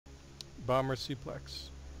Bomber suplex.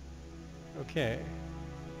 Okay.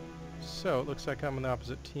 So, it looks like I'm on the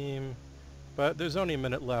opposite team. But there's only a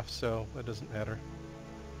minute left, so that doesn't matter.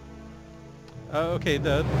 Okay,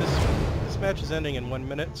 this match is ending in 1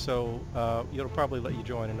 minute, so it'll probably let you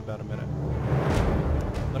join in about a minute.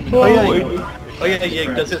 Let me know. Oh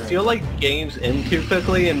yeah. Does it feel like games end too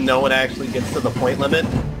quickly and no one actually gets to the point limit?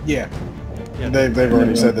 Yeah. They've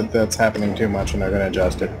already said that that's happening too much and they're going to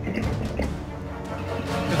adjust it.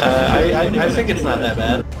 I think it's not that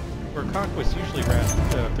bad. For Conquest usually ran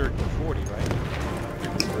 30 to 40, right?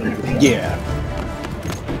 Yeah.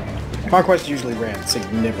 Conquest usually ran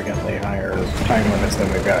significantly higher time limits than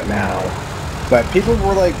we've got now. But people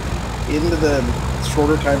were like into the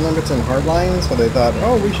shorter time limits in Hardline, so they thought,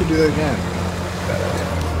 oh, we should do that again.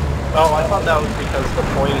 Oh, I thought that was because the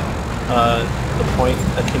point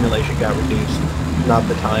accumulation got reduced, not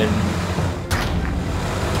the time.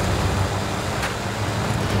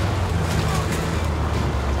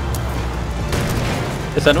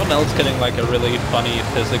 Is anyone else getting like a really funny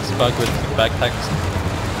physics bug with backpacks?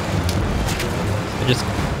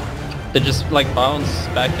 They just like bounce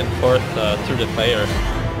back and forth through the player.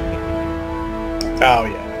 Oh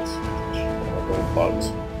yeah, it's little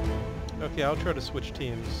bugs. Okay, I'll try to switch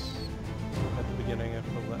teams at the beginning if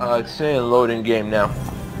it'll let me. It's saying loading game now.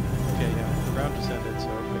 Okay, yeah, the round just ended, so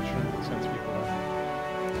make sure it sends people out.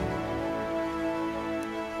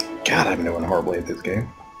 God, I'm doing horribly at this game.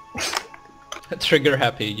 Trigger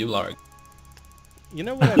happy, you larg. You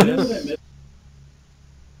know what I miss?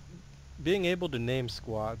 Being able to name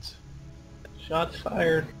squads. Shots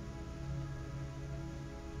fired.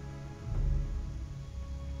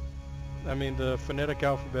 I mean, the phonetic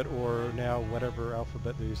alphabet, or now whatever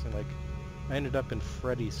alphabet they're using, like, I ended up in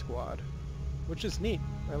Freddy Squad, which is neat.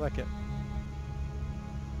 I like it.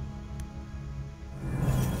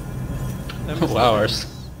 Wow,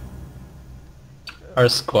 our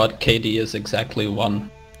squad KD is exactly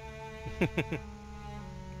 1.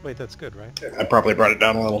 Wait, that's good, right? I probably brought it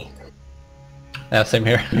down a little. Yeah, same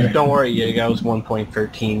here. Don't worry, Yig, I was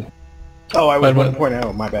 1.13. Oh, I was But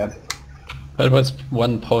 1.0, my bad. But it was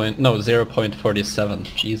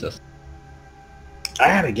 0.47. Jesus. I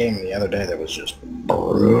had a game the other day that was just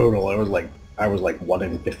brutal. It was like, I was like 1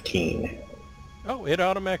 in 15. Oh, it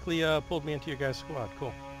automatically pulled me into your guys' squad.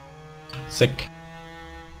 Cool. Sick.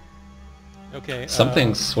 Okay.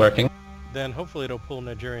 Something's working. Then hopefully it'll pull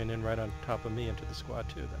Nigerian in right on top of me into the squad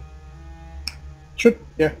too then. Should,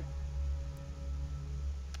 yeah.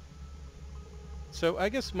 So I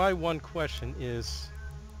guess my one question is...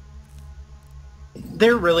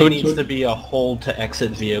 There really needs to be a hold to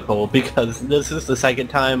exit vehicle, because this is the second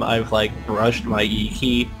time I've like brushed my E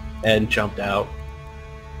key and jumped out.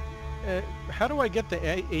 How do I get the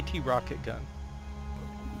AT rocket gun?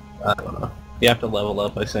 I don't know. You have to level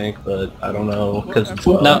up, I think, but I don't know, because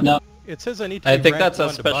No. It says I need to I be think ranked that's a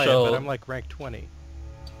 1 to buy it, special... but I'm like rank 20.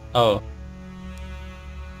 Oh.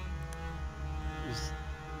 Is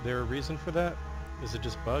there a reason for that? Is it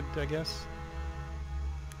just bugged, I guess?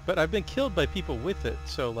 But I've been killed by people with it,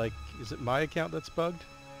 so like, is it my account that's bugged?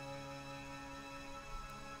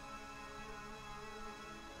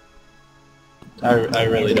 I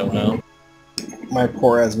really don't know. My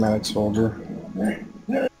poor asthmatic soldier.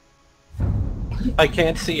 I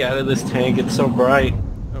can't see out of this tank, it's so bright.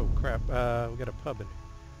 Oh crap, we got a pub in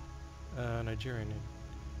here. Nigerian name.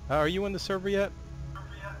 Are you in the server yet?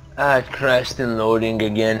 I crashed in loading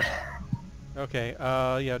again. Okay,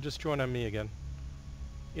 yeah, just join on me again.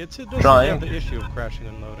 It doesn't Trying. have the issue of crashing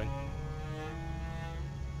and loading.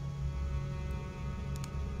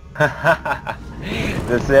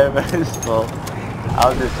 The server is full.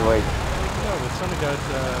 I'll just wait. No, it's only got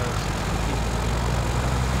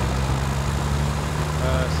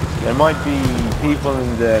 60. There might be people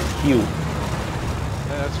in the queue.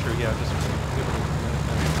 That's true, yeah, just give it a minute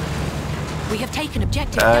then. We have taken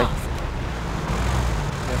objective Alright. Duff.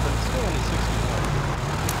 Yeah, but it's still only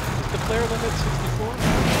 61. Is the player limit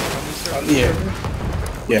 64? Yeah.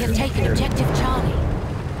 We have taken objective Charlie.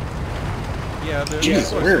 Yeah, the...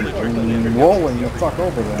 Jeez, yeah, we're rolling the fuck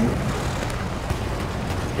over them.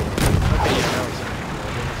 Okay, yeah, now it's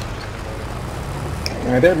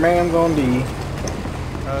Alright, their man's on D.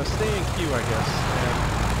 stay in queue, I guess, and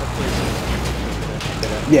hopefully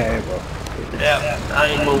it's... Yeah, it will. Yeah, I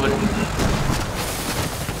ain't moving.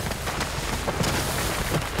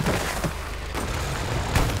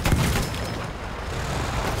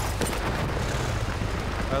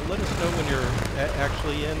 Let us know when you're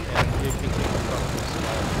actually in, and you can keep us up with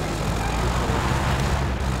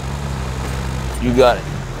You got it.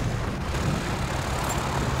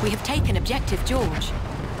 We have taken objective George.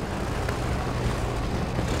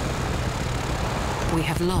 We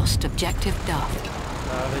have lost objective Duff.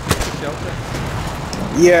 They just took Delta.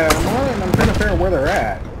 Yeah, I'm on it and I'm trying to figure out where they're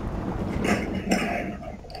at.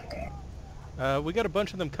 We got a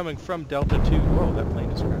bunch of them coming from Delta to... Whoa, that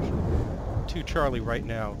plane is crashing. To Charlie right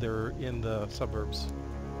now. They're in the suburbs.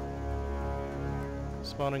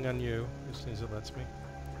 Spawning on you as soon as it lets me.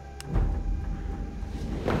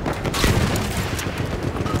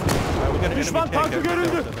 We got an enemy tank out of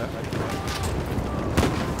Delta. That might be right.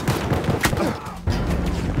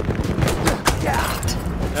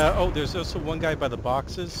 Oh, there's also one guy by the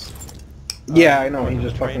boxes. Yeah, I know, he on the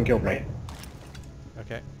just train. fucking killed me.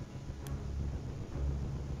 Okay.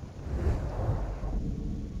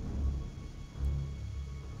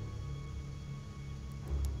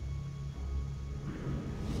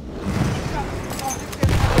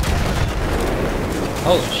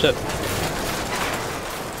 Holy shit.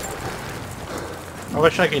 I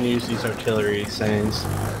wish I could use these artillery things.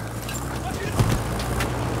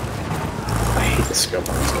 I hate the scope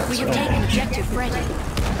on this guy. We have taken objective Freddy.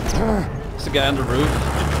 There's a guy on the roof.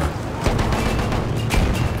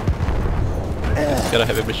 He's got a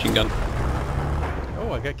heavy machine gun.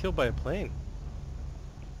 Oh, I got killed by a plane.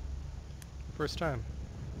 First time.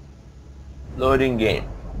 Loading game.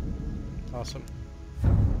 Awesome.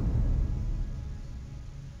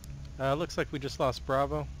 Looks like we just lost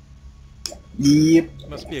Bravo. Yep.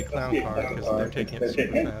 Must be a clown car because they're taking it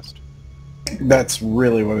super fast. That's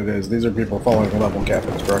really what it is. These are people following level cap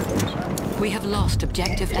instructions. We have lost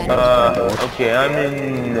objective Edward. Okay, I'm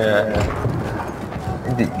in the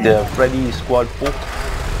Freddy Squad 4.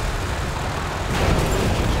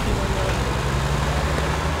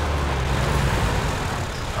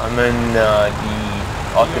 I'm in the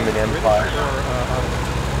Ottoman Empire.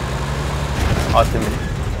 Ottoman.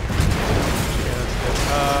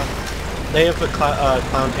 They have a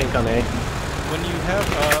clown tank on A. When you have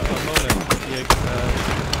a moment,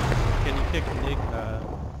 can you pick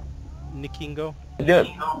Nikingo?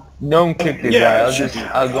 Don't kick the guy.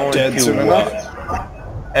 I'll go into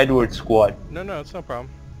Edward Squad. No, it's no problem.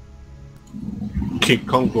 Kick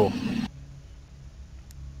Congo.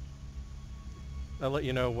 I'll let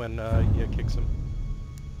you know when you kicks him.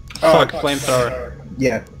 Fuck, flamethrower.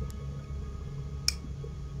 Yeah.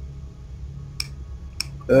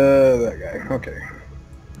 That guy. Okay.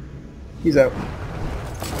 He's out.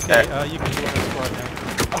 Okay, you can join the squad now.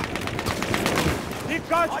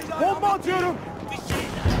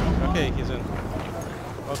 Okay, he's in.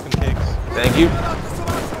 Welcome, Cakes. Thank you.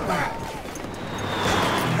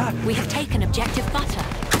 We have taken objective Butter.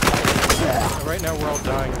 Right now we're all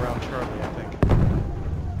dying around Charlie, I think.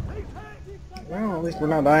 Well, at least we're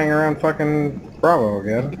not dying around fucking Bravo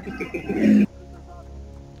again.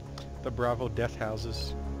 The Bravo death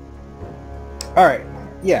houses. Alright.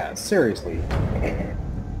 Yeah, seriously.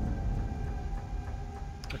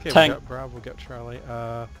 Okay, Tank. we got Bravo, we got Charlie.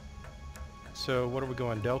 So what are we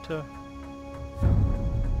going, Delta?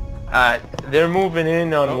 They're moving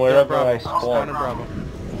in on wherever I Spawn in spawn. Bravo.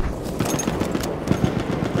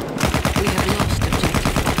 We have lost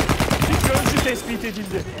objective.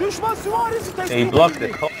 They blocked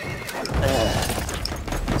it.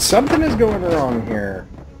 Something is going wrong here,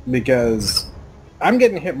 because I'm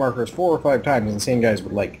getting hit markers 4 or 5 times and seeing guys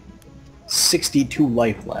with like 62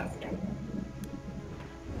 life left.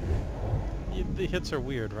 The hits are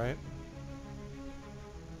weird, right?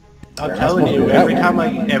 I'm telling you, every time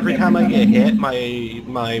I get hit,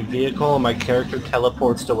 my vehicle and my character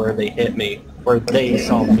teleports to where they hit me, where they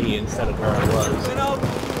saw me instead of where I was.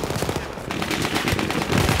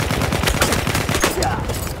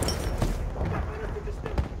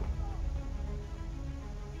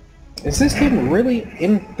 Is this team really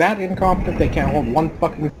that incompetent they can't hold one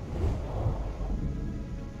fucking...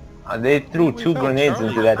 They threw We 2 found grenades Charlie,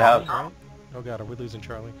 into that house. right? Oh god, are we losing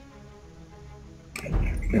Charlie? Hey,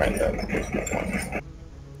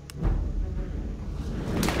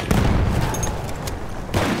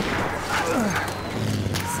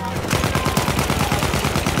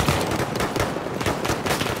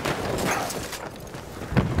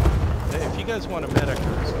 if you guys want a medic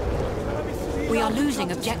or something, We are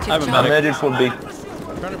losing objective I'm a I'm Charlie. headed for big. I'm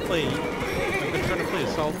trying to play. I've been trying to play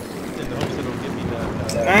assault in the hopes that it'll give me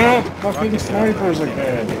that. fucking rocket snipers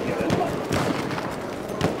again.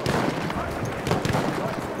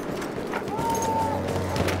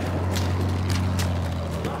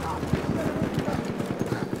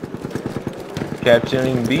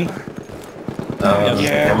 Capturing B.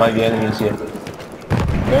 There might be enemies here.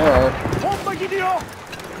 There are.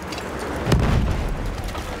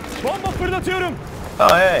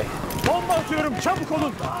 Oh hey.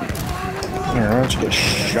 Here, why don't you get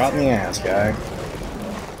shot in the ass, guy?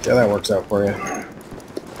 See how that works out for you.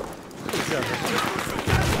 job.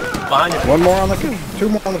 Behind you. One more on the... Two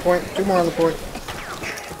more on the point. Two more on the point.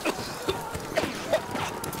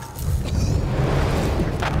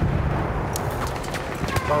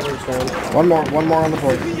 Bomber's down. One more on the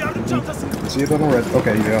point. See it on the red.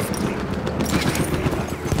 Okay, yeah.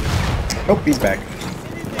 Oh, he's back.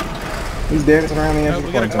 He's dancing around the edge of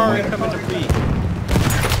We the got a point car somewhere. incoming to B.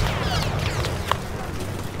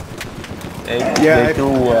 They do,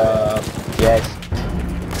 yes.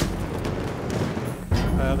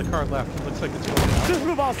 The car left. Looks like it's going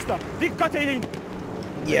out.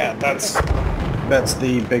 Yeah, that's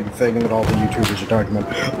the big thing that all the YouTubers are talking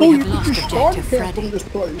about. We Oh, have you lost can spawn objective camp Freddy. from this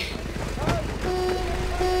place.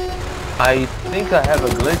 I think I have a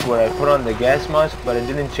glitch where I put on the gas mask, but it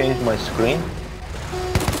didn't change my screen.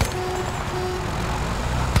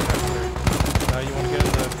 You want to get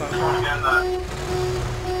in the platform?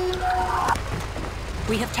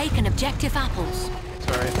 We have taken objective apples.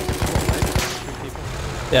 Sorry, I think it's full, right? 3 people.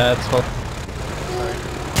 Yeah, it's full. Sorry.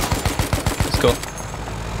 Let's go.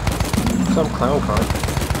 Some clown car.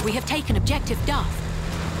 We have taken objective Duff.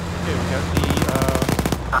 Okay, we got the,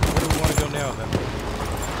 where do we want to go now, then?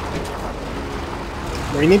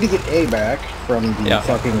 We need to get A back from the Yeah.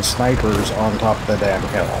 fucking snipers on top of the damn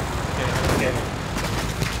hill. Okay.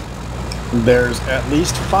 There's at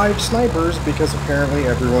least 5 snipers because apparently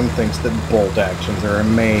everyone thinks that bolt actions are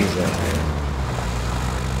amazing.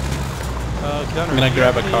 Gunner, I'm gonna do you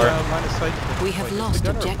grab have a any, car. line of sight? We have Wait, is the lost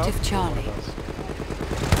gunner objective above Charlie. one of us?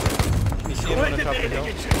 Can you see him on the top of the hill?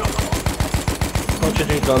 Bunch of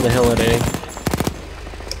dudes on the hill at A.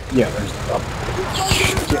 Yeah, there's a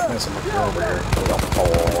shit messing with me over here. There's a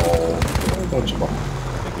whole bunch of them. I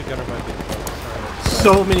think the gunner might be above us. Alright.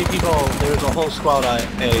 So many people. There's a whole squad at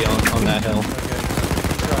A on that hill. Okay.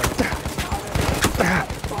 Shot.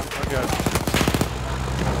 Oh god.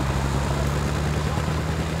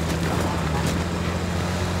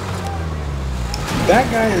 That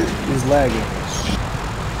guy is lagging.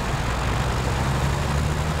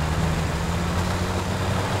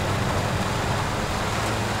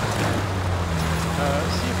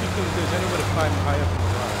 See if there's any way to climb high up in the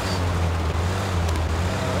rocks.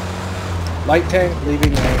 Light tank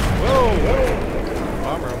leaving A. Whoa!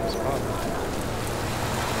 Bomber almost bombed.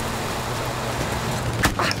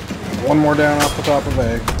 One more down off the top of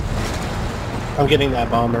A. I'm getting that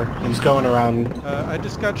bomber. He's going around. I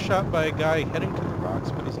just got shot by a guy heading to the rocks,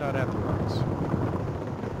 but he's not at the rocks.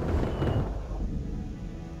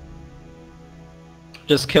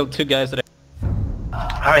 Just killed 2 guys that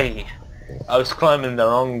Hi. I was climbing the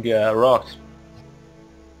wrong rocks.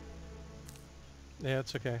 Yeah,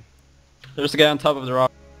 it's okay. There's a guy on top of the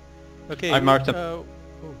rock. Okay. I marked him. ooh.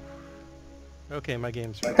 Okay, my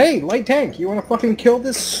game's right. Hey, light tank, you wanna fucking kill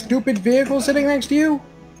this stupid vehicle sitting next to you?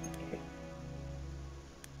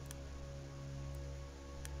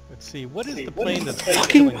 Let's see. What is the plane that's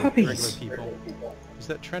fucking killing puppies? regular people? Is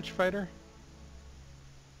that trench fighter?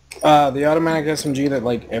 The automatic SMG that,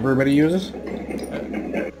 like, everybody uses?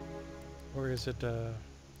 Or is it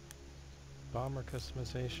bomber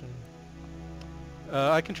customization?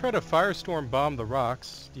 I can try to firestorm bomb the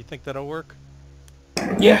rocks. Do you think that'll work?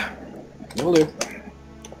 Yeah. Will do.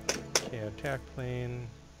 Okay, attack plane.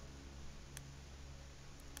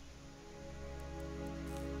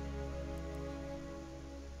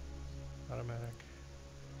 Automatic.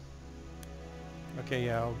 Okay,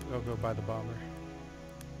 yeah, I'll go buy the bomber.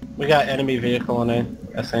 We got enemy vehicle on A,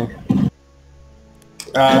 I think.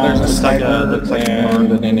 There's a Looks like sniper looks like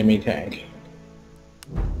and an enemy tank.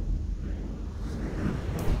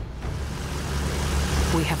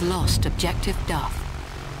 We have lost objective Duff.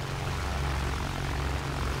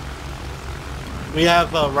 We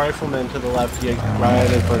have a rifleman to the left,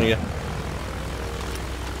 right in front of you.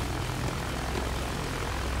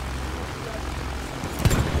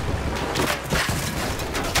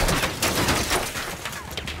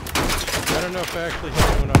 I don't know if I actually hit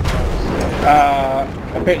anyone on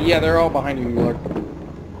the Okay, yeah, they're all behind you, look.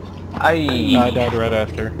 I died right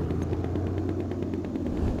after.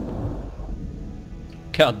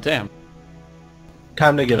 God damn.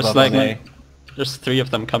 Time to give There's up like on A. there's 3 of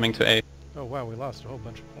them coming to A. Oh wow, we lost a whole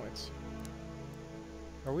bunch of points.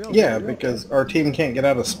 Are we okay? Yeah, because our team can't get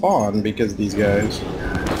out of spawn because these guys.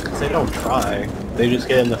 They don't try. They just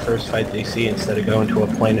get in the first fight they see instead of going to a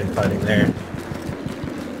plane and fighting there.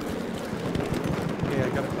 Okay, I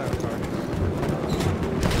got a clown car.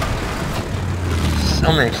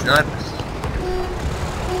 So many snipers.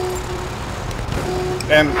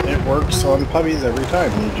 And it works on puppies every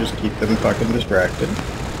time. You just keep them fucking distracted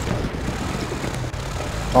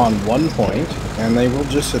on one point, and they will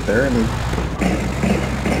just sit there and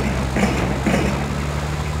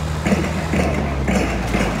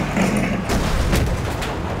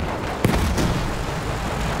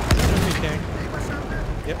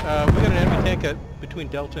tank between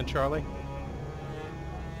Delta and Charlie.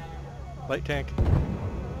 Light tank.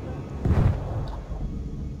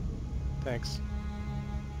 Thanks.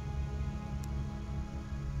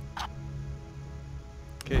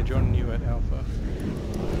 Okay, joining you at Alpha.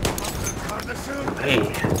 Hey.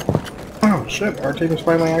 Oh shit, our team is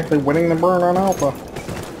finally actually winning the burn on Alpha.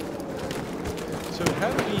 So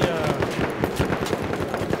how do we get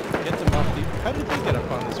them off the... How did they get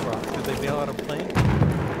up on this rock? Did they bail out a plane?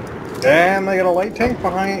 And they got a light tank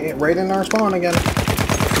behind it, right in our spawn again.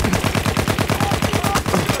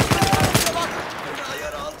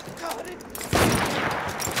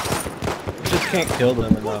 Just can't kill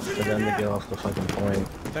them enough for them to get off the fucking point.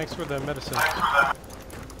 Thanks for the medicine.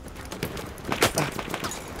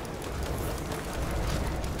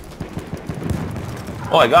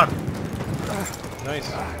 Oh, I got him.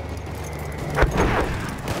 Nice.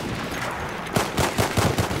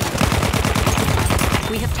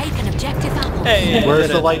 We have taken objective apples. Hey, Where's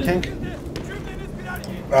the light tank?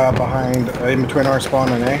 Behind, in between our spawn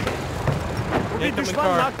and A. Incoming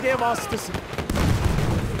car.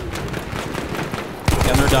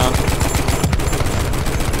 Gunner down.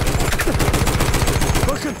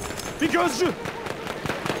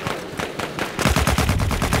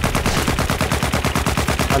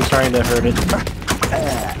 I'm trying to hurt it.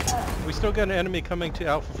 We still got an enemy coming to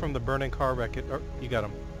Alpha from the burning car wreck. Oh, you got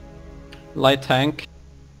him. Light tank.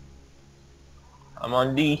 I'm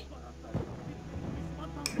on D.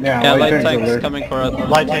 Yeah, light tank's tank's over there. coming for us.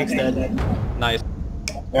 Light tank's dead. Nice.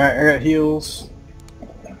 Alright, I got heals.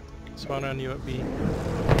 Spawn on you at B.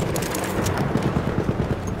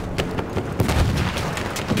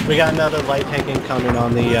 We got another light tank incoming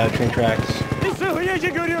on the train tracks.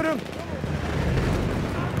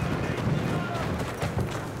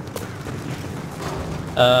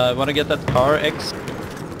 Wanna get that car, X?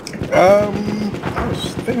 I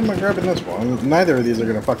was thinking about grabbing this one. Neither of these are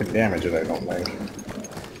gonna fucking damage it, I don't think.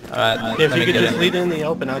 Alright, If let you me could get just in. lead it in the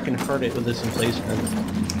open, I can hurt it with this emplacement.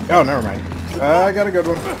 Oh, never mind. I got a good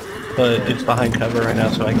one. But it's behind cover right now,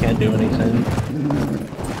 so I can't do anything.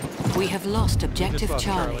 We have lost Just objective lost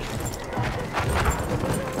Charlie.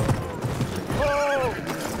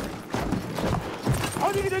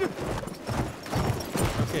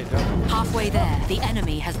 Okay, done. Halfway there, the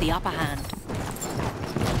enemy has the upper hand.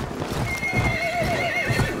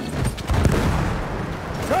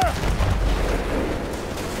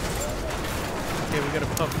 Okay, we got a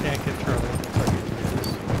pump tank at Charlie. Looks like we can do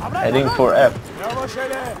this. Heading for F.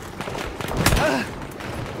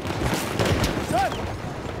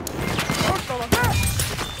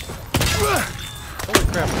 Holy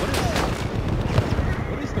crap,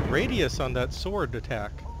 what is the radius on that sword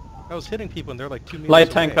attack? I was hitting people and they're like 2 meters Light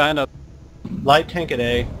away. tank behind us. Light tank at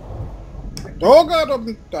A. Oh god,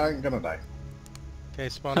 I'm gonna die. Okay,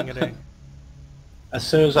 spawning at A. As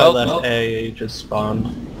soon as I left A, it just spawned.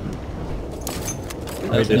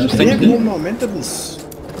 That's The interesting. vehicle momentum is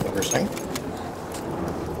interesting.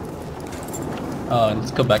 Oh,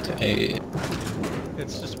 let's go back to A.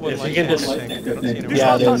 It's just one If light you can tank. just- I don't see anyone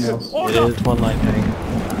Yeah, it else. is. It is one light tank.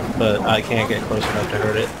 But I can't get close enough to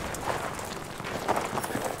hurt it.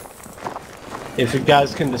 If you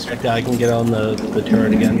guys can distract it, I can get on the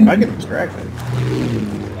turret again. I get distracted.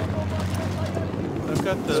 I've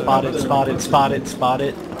got the... Spot it, spot it, spot it, spot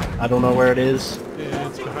it. I don't know where it is.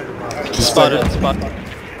 It's behind a rock. Spot it, spot.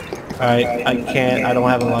 Alright, I can't, I don't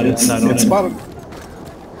have a line of sight on It's it. spotted.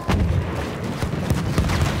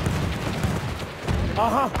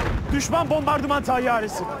 Aha! Düşman bombardıman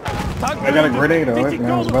tayyaresi. I got a grenade on it, and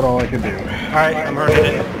that was about all I could do. Alright, I'm hurting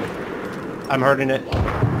it. I'm hurting it.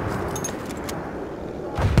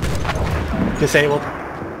 Disabled.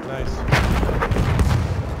 Nice.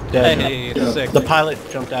 Dead. Hey, sick. The pilot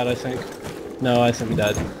jumped out, I think. No, I think he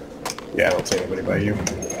died. Yeah, I don't see anybody but you.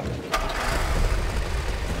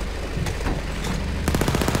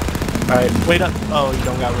 Alright, wait up. Oh, you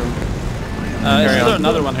don't got room. Is Carry there on.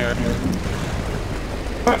 another one here?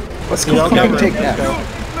 Let's You go don't fucking got room. take Let's that. go.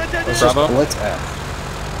 Let's just Bravo. blitz that.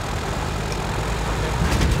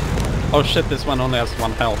 Oh shit, this one only has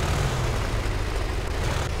 1 health.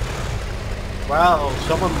 Wow,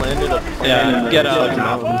 someone landed up. Yeah, get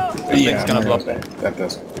out. This thing's gonna blow up. That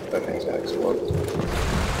thing's gonna explode.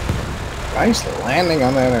 Nice landing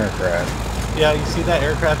on that aircraft. Yeah, you see that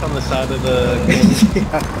aircraft on the side of the...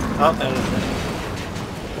 Oh, there it is.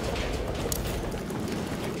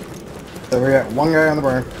 So we got one guy on the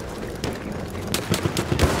burn.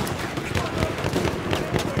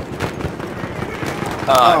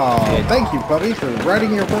 Oh, thank you, buddy, for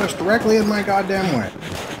riding your horse directly in my goddamn way.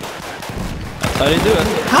 That's how you do it.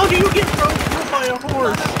 How do you get thrown through by a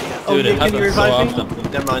horse? Dude, it can you happens so revive me?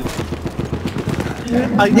 often. Never mind.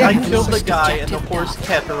 I killed the guy and the horse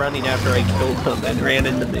kept running after I killed him and ran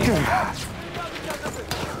into me.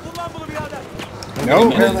 No,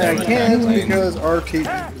 apparently I can't because RT... We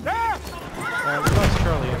lost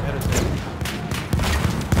Charlie. I'm headed there.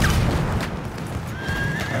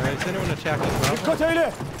 Is anyone attacking Bravo? Dikkat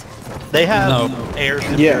eyle. They have No. air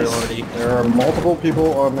Yes, superiority. there are multiple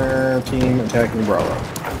people on their team attacking Bravo.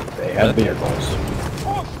 They have vehicles.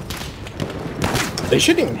 They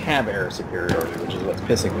shouldn't even have air superiority, which is what's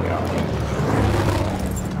pissing me off.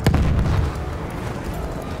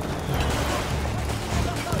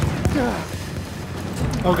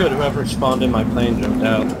 Oh good, whoever spawned in my plane jumped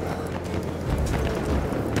out.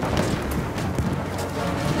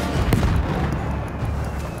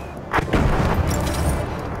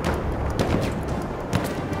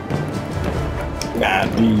 Nah,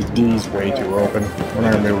 D's way too open. We're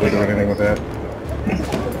not gonna be able to do anything with that.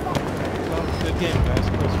 Well, good game, guys.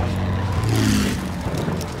 Close one.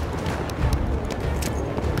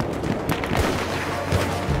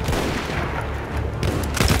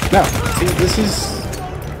 Now, see, this is...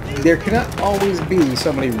 There cannot always be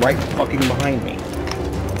somebody right fucking behind me.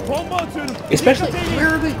 Bomba atıyorum. Especially- Dikkat eyleyin.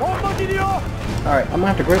 where are they? Bomba gidiyor. Alright, I'm gonna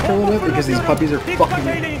have to grip for a little bit because these puppies are fucking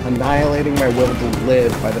annihilating my will to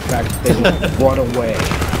live by the fact that they run away.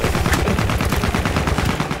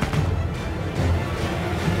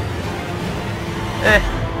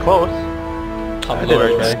 Close. Top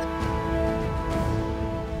floor, guy.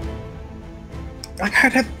 Like,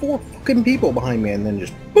 I'd have 4 fucking people behind me and then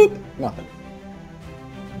just boop, nothing.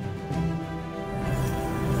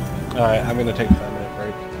 Alright, I'm gonna take a 5-minute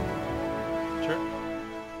break. Sure.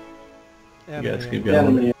 You guys keep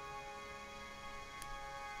going.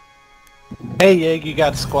 Hey Yeg, you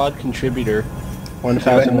got squad contributor.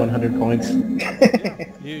 1,100 points.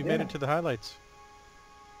 You made it to the highlights.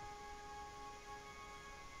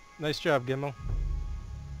 Nice job, Gimel.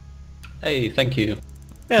 Hey, thank you.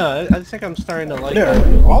 Yeah, I think I'm starting to like Yeah,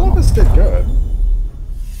 that. all of us did good.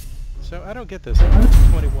 So I don't get this. I'm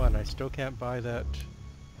at 21. I still can't buy that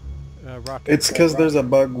rocket. It's because there's a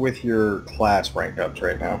bug with your class rank ups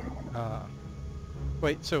right now.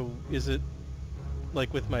 Wait, so is it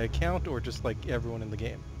like with my account or just like everyone in the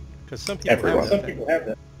game? Because some people Everyone. have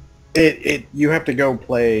that thing. You have to go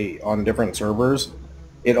play on different servers.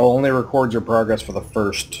 It only records your progress for the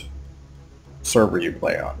first server you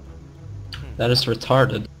play on. That is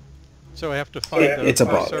retarded. So I have to find the It's a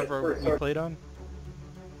bug. server we played on?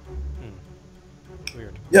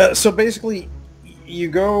 Weird. Yeah, so basically,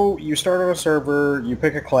 you start on a server, you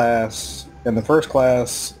pick a class, and the first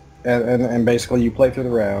class, and basically you play through the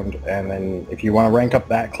round, and then if you want to rank up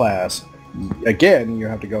that class, again, you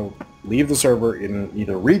have to go leave the server and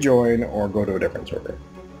either rejoin or go to a different server.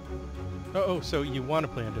 Oh, so you want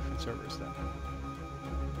to play on different servers then?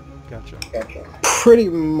 Gotcha. Pretty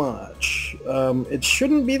much. It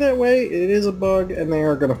shouldn't be that way. It is a bug, and they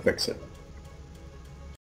are going to fix it.